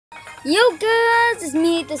Yo guys, it's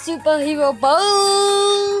me, the superhero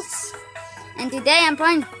boss, and today I'm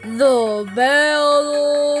playing the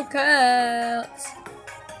Battle Cats.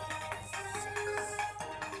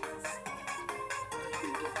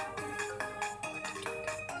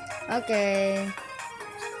 Okay.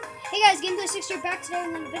 Hey guys, Gameplay 60 back today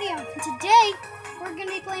with another video. And today we're gonna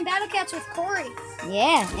be playing Battle Cats with Corey.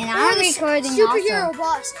 Yeah, and I'm recording superhero also.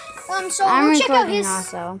 boss. So I'm we'll check out recording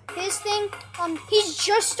also. his thing. He's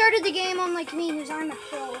just started the game, unlike me, who's I'm a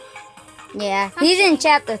pro. Yeah, he's in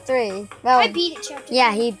chapter 3. Well, I beat it chapter 3.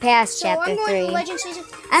 Yeah, he passed So chapter I'm going 3. to Legend Season.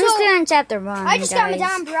 I'm so still in chapter 1. I just got guys.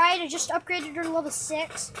 Madame Bride. I just upgraded her to level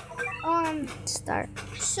 6. Start.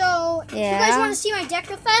 So if you guys want to see my deck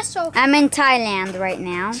real fast, so I'm in Thailand right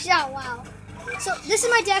now. oh wow. So this is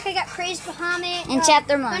my deck. I got Crazed Bahamut. In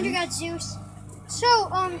chapter 1. Thunder God Zeus. So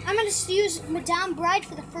I'm gonna use Madame Bride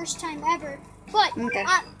for the first time ever. But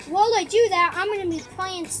while I do that, I'm gonna be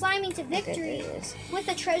playing Sliming to Victory with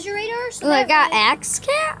a Treasurator. So I got Axe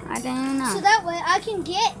Cat? I don't even know. So that way I can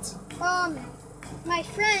get my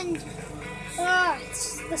friend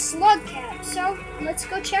the Slug Cat. So let's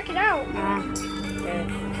go check it out.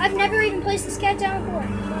 I've never even placed this cat down before.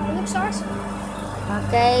 It looks awesome.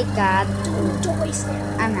 Okay, God. Don't waste it.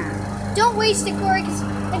 I'm not. Don't waste it, Corey, because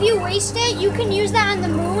if you waste it, you can use that on the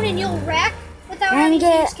moon and you'll wreck without having to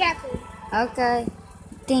use cat food. Okay.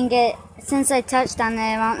 Dang it. Since I touched on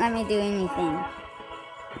it, it won't let me do anything.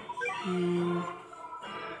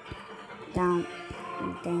 Don't.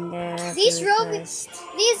 Dang it. These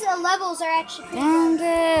levels are actually pretty Dang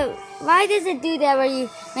it. Why does it do that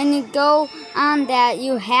when you go on that,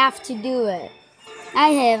 you have to do it?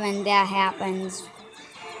 I hate when that happens.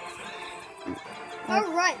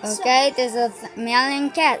 Alright, okay, there's a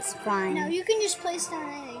million cats flying. No, you can just place down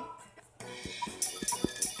anything.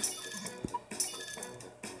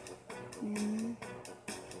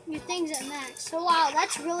 Your thing's at max. So wow,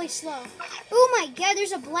 that's really slow. Oh my god,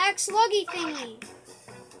 there's a black sluggy thingy.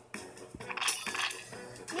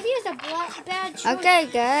 Maybe it's a bad choice. Okay,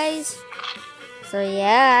 guys. So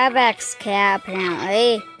yeah, I have Axe Cat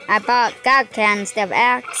apparently. I bought God Cat instead of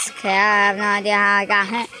Axe Cat. I have no idea how I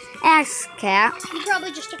got Axe Cat. You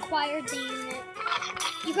probably just acquired the unit.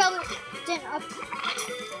 You probably didn't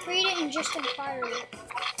upgrade it and just acquired it.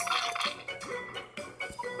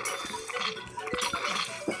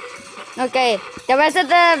 Okay, the rest of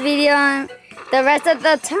the video, the rest of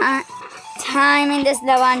the time in this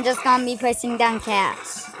level, I'm just gonna be placing down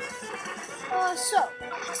cats. So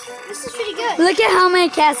this is pretty good. Look at how many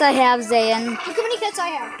cats I have, Zayn. Look how many cats I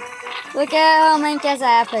have. Look at how many cats I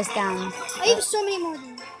have placed down. I have so many more than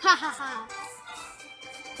you. Ha ha ha.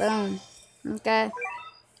 Boom. Okay.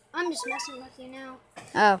 I'm just messing with you now.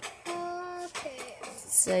 Oh. Okay.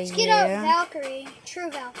 So let's get out Valkyrie. True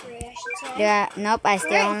Valkyrie, I should say. Yeah, nope, I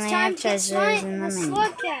still only have treasures in the menu.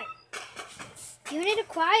 Slug Cat. Unit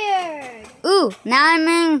acquired. Ooh, now I'm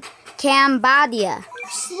in Cambodia.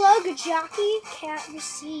 Slug Jockey Cat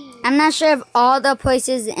received. I'm not sure if all the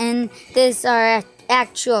places in this are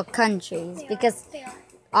actual countries because they are.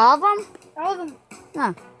 All of them? All of them.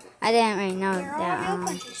 No, I didn't really know They're that. all real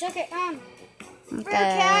countries. Okay, okay. Rare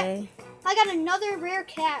cat. I got another rare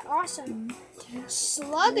cat. Awesome.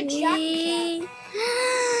 Slug Jockey Cat.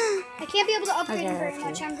 I can't be able to upgrade him very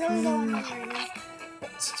much. I'm really low on money right now.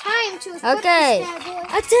 It's time to equip this bad boy.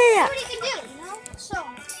 I tell ya. What he can do, you know? So.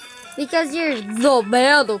 Because you're the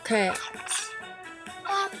Battle Cat.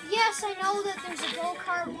 Yes, I know that there's a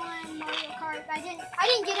go-kart one, Mario Kart. I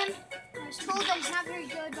didn't get him. I was told that he's not very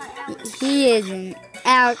good by Alex. He isn't.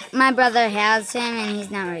 My brother has him, and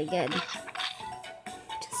he's not very good.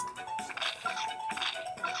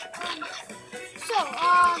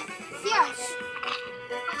 Yes.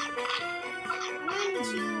 I'm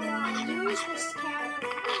going to use this cat.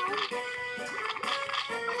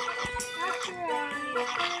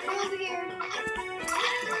 Come over here.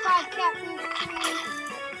 5 cat food.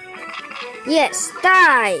 Yes,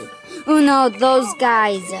 die! Oh no, those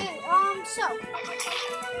guys. So.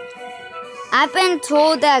 I've been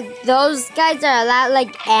told that those guys are a lot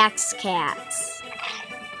like Axe Cats.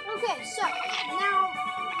 Okay, so now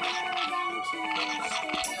we're going to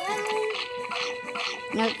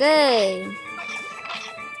Okay.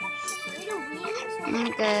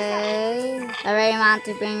 Okay. I already want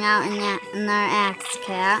to bring out another Axe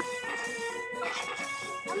Cat.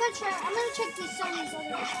 I'm gonna check some of these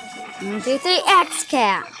other ones. 1, 2, 3, Axe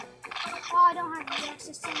Cat. Oh, I don't have the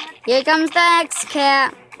access to that. Here comes the Axe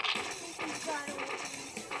Cat.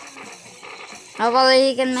 Hopefully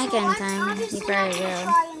he can make it in time. He probably will.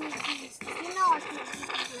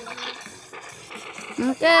 Okay.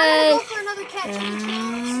 I'm gonna go for another cat.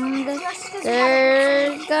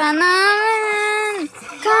 They're gonna win!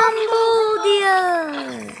 Cambodia!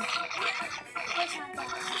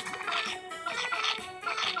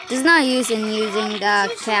 There's no use in using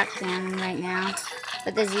the cat cannon right now.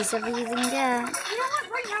 But there's use of using that. You know what?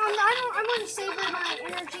 Right now, I'm going to savor my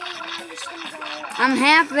energy, and I'm just going to go. I'm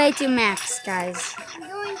halfway to max, guys. I'm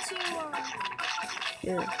going to.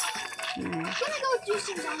 Ooh. I'm going to go do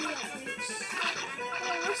some zombie outbreaks.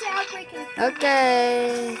 Where's the outbreak?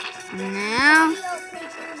 Okay. Now.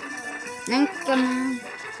 Then come on.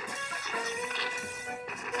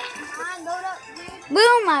 Come on, load up, dude.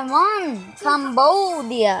 Boom! I won!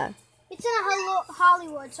 Cambodia. It's in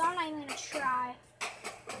Hollywood, so I'm not even going to try.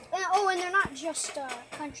 And they're not just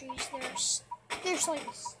countries. There's like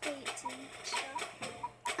states and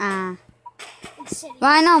stuff. And cities.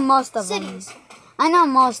 Well, I know most of Cities. them. I know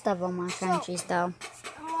most of them are countries, though.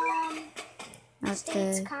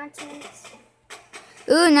 States, Okay. continents.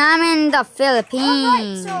 Ooh, now I'm in the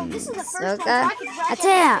Philippines. Alright, so this is the first one. So Okay. I could wreck That's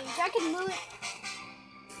everything. it. So I could move.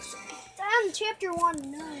 On chapter 1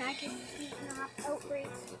 moon, I could beat an outbreak,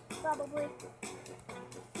 probably.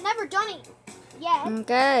 Never done it yet.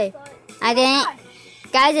 Okay. But I didn't.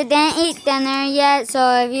 Guys, I didn't eat dinner yet, so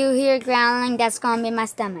if you hear growling, that's gonna be my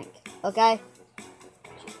stomach. Okay?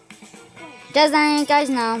 Just letting you guys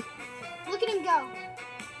know. Look at him go.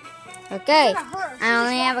 Okay. Look at her. I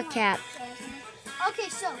only have a cat. Okay,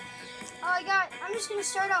 so I'm just gonna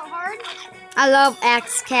start out hard. I love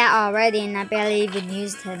Axe Cat already, and I barely even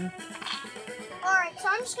used him. All right, so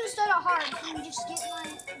I'm just gonna start out hard and just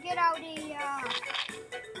get out a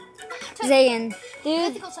Zayn,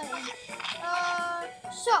 dude. mythical titan.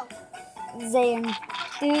 So Zayn,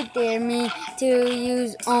 do you dare me to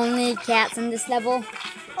use only cats in this level?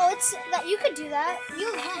 it's that you could do that.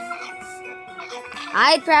 You win.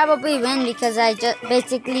 I'd probably win because I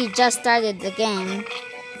basically just started the game.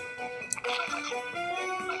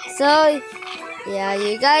 So, yeah,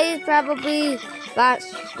 you guys probably watch.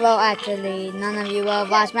 Well, actually, none of you will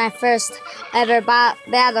watch my first ever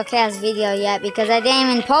Battlecast video yet because I didn't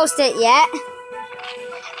even post it yet.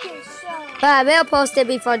 Okay, so But I will post it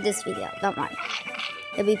before this video. Don't worry.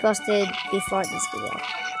 It'll be posted before this video.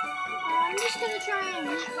 I'm just gonna try and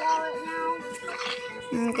meat wall it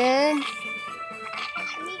now. Okay.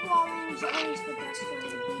 Meat walling is always the best way to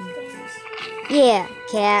beat things. Yeah,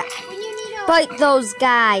 cat. When you need a Fight those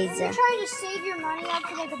guys. When you're trying to save your money up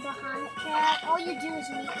for like a Bahamut cat, all you do is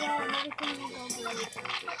meat wall and everything will go good.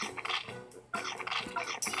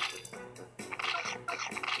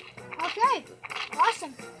 Okay,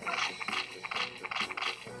 awesome.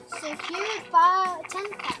 So here,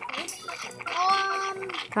 10 packers.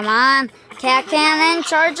 Come on. Cat cannon,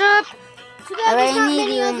 charge up. Too I bad there's really not need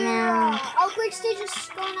many you other now. outbreak stages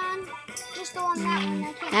going on. Just go on that one.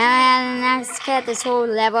 I can't. And the next cat this whole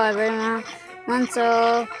level everyone.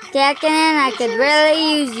 So, cat cannon, I could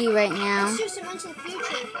really use you right now. Let's do some into the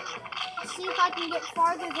future. See if I can get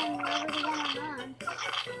farther than wherever the one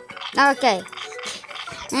I'm on. Okay.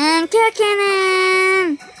 And cat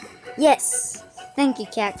cannon. Yes. Thank you,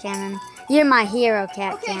 cat cannon. You're my hero,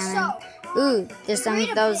 cat Okay, cannon. so Ooh, there's some Great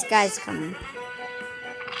of those Abyss. guys coming.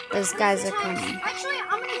 Those guys are coming. Actually,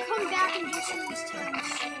 I'm gonna come back and do some of these times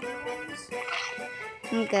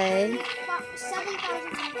soon. Okay.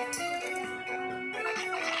 7,000.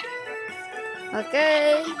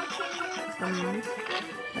 Okay. Come on.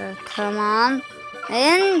 Come on.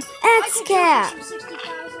 And X Cat.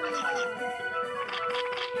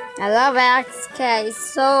 I love X Cat. It's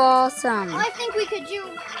so awesome. I think we could do.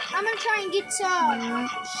 I'm gonna try and get some.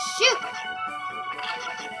 Shoot.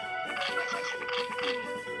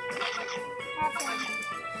 Have fun.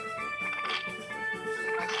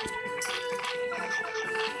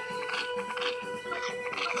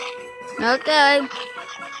 Okay.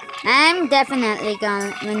 I'm definitely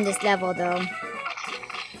gonna win this level though.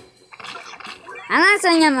 I'm not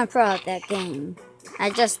saying I'm a pro at that game. I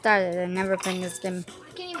just started. I never played this game I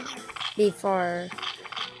can't even. before.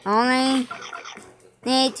 Only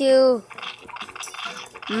need to.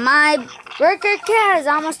 My worker cat is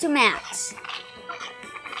almost to max.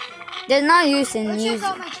 There's no use in Go check using.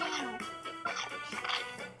 out my channel.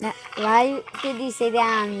 Why did you say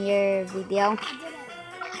that on your video? I did it.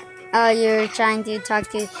 Oh, you're trying to talk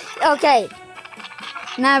to. Okay.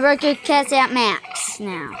 My worker cat's at max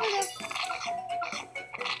now. Okay.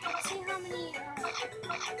 Let's see how many.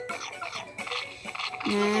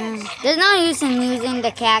 There's no use in using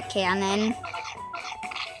the cat cannon.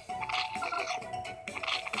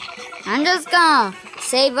 I'm just gonna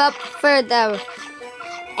save up for the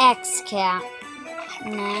X cat.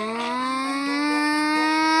 And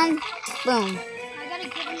boom. I gotta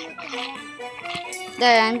get him with the net.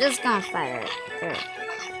 There, I'm just gonna fire it. There.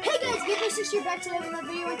 Hey guys, Gameplay60 here back today with another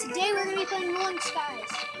video, and today we're gonna be playing Rolling Skies.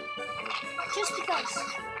 Just because.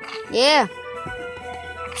 Yeah.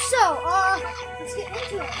 So, let's get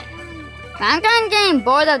into it. I'm kind of getting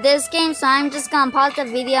bored of this game, so I'm just gonna pause the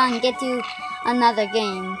video and get to another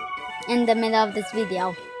game in the middle of this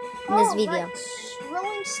video. Right.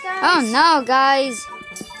 Rolling Skies. Oh no, guys.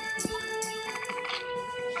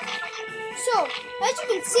 So, as you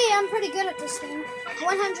can see, I'm pretty good at this thing.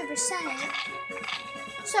 100%.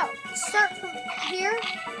 So, start from here.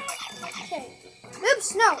 Okay.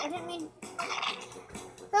 Oops, no, I didn't mean.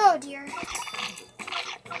 Oh dear.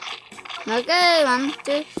 Okay, 1,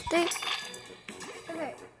 2, 3.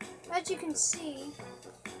 Okay. As you can see,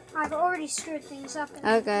 I've already screwed things up.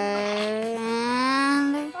 Okay,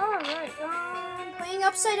 and Alright, playing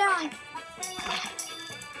upside down.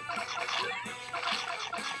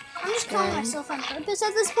 I'm just killing myself on purpose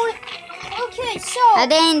at this point. Okay, so. I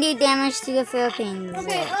didn't do damage to the Philippines.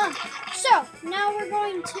 Okay, so now we're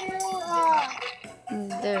going to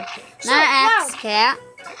There. So, Now X Cloud. Cat.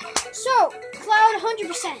 So Cloud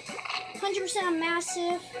 100%. 100% on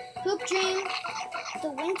Massive, Hoop Dream,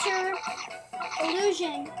 The Winter,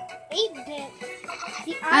 Illusion, 8-Bit,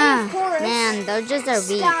 The Eye of Horus, Man, those just are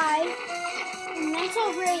weak. Sky,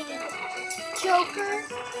 Mental Raid, Joker,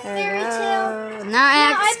 Fairy Tail.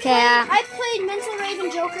 Now X Cat. I played Mental Raid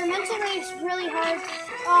and Joker. Mental Raid is really hard.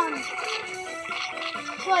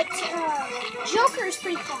 But Joker is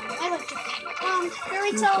pretty fun. I like Joker.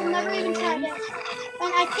 Fairy Tail, never even tried it.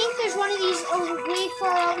 And I think there's one of these way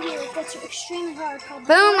far out here that's extremely hard called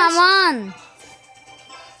Boom, I won.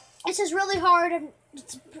 This is really hard and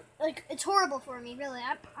it's horrible for me, really.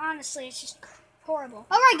 Honestly, it's just horrible.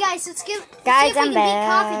 Alright guys, let's see if we I'm can beat back.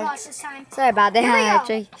 Coffee Boss this time. Sorry about that. Here we I go.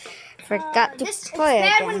 actually forgot to It's play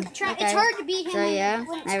bad again. when it's hard to beat him. So yeah,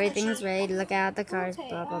 when it's everything's squishy. ready. Look out the cars. Okay,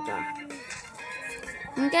 Blah blah blah.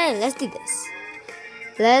 Okay, let's do this.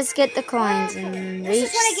 Let's get the coins and This reach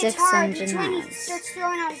is when it gets hard. 600 It's when he miles. starts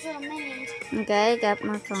throwing out his little minions. Okay, got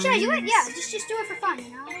my coins. Should I do it? Yeah, just do it for fun,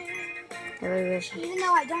 you know? Really wish. Even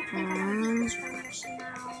though I don't think I'm gonna beat this one mission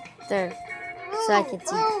now. There. So I can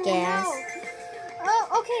see gas. No.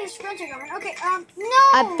 Oh, okay, his friends are going. Okay, no!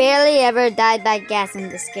 I barely ever died by gas in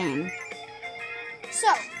this game.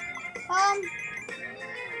 So,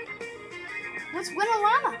 let's win a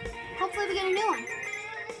llama. Hopefully we get a new one.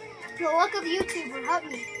 The luck of YouTube will help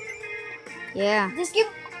me. Yeah. Just you've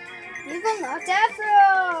unlocked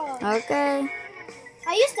Afro. Okay.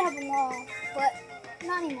 I used to have them all, but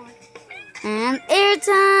not anymore. And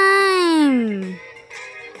airtime.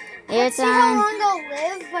 Let's see how Airtime. long I'll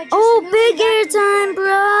live by just Oh, moving big back and airtime, forth.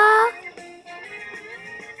 bruh.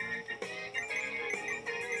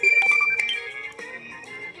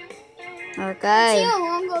 Let's Okay. see how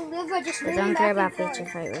long I'll live by just I moving don't back care and about forth. feature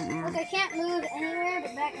fight right now. Look, I can't move anywhere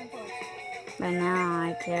but back and forth. But now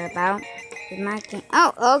I care about is my king.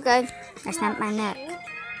 Oh, okay. I snapped my neck.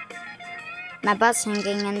 My butt's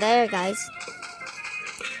hanging in there, guys.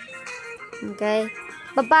 Okay.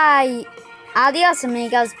 Bye-bye. Adios,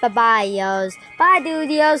 amigos. Bye-bye, yos. Bye,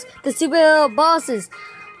 dudios. The super little bosses.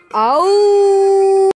 Oh.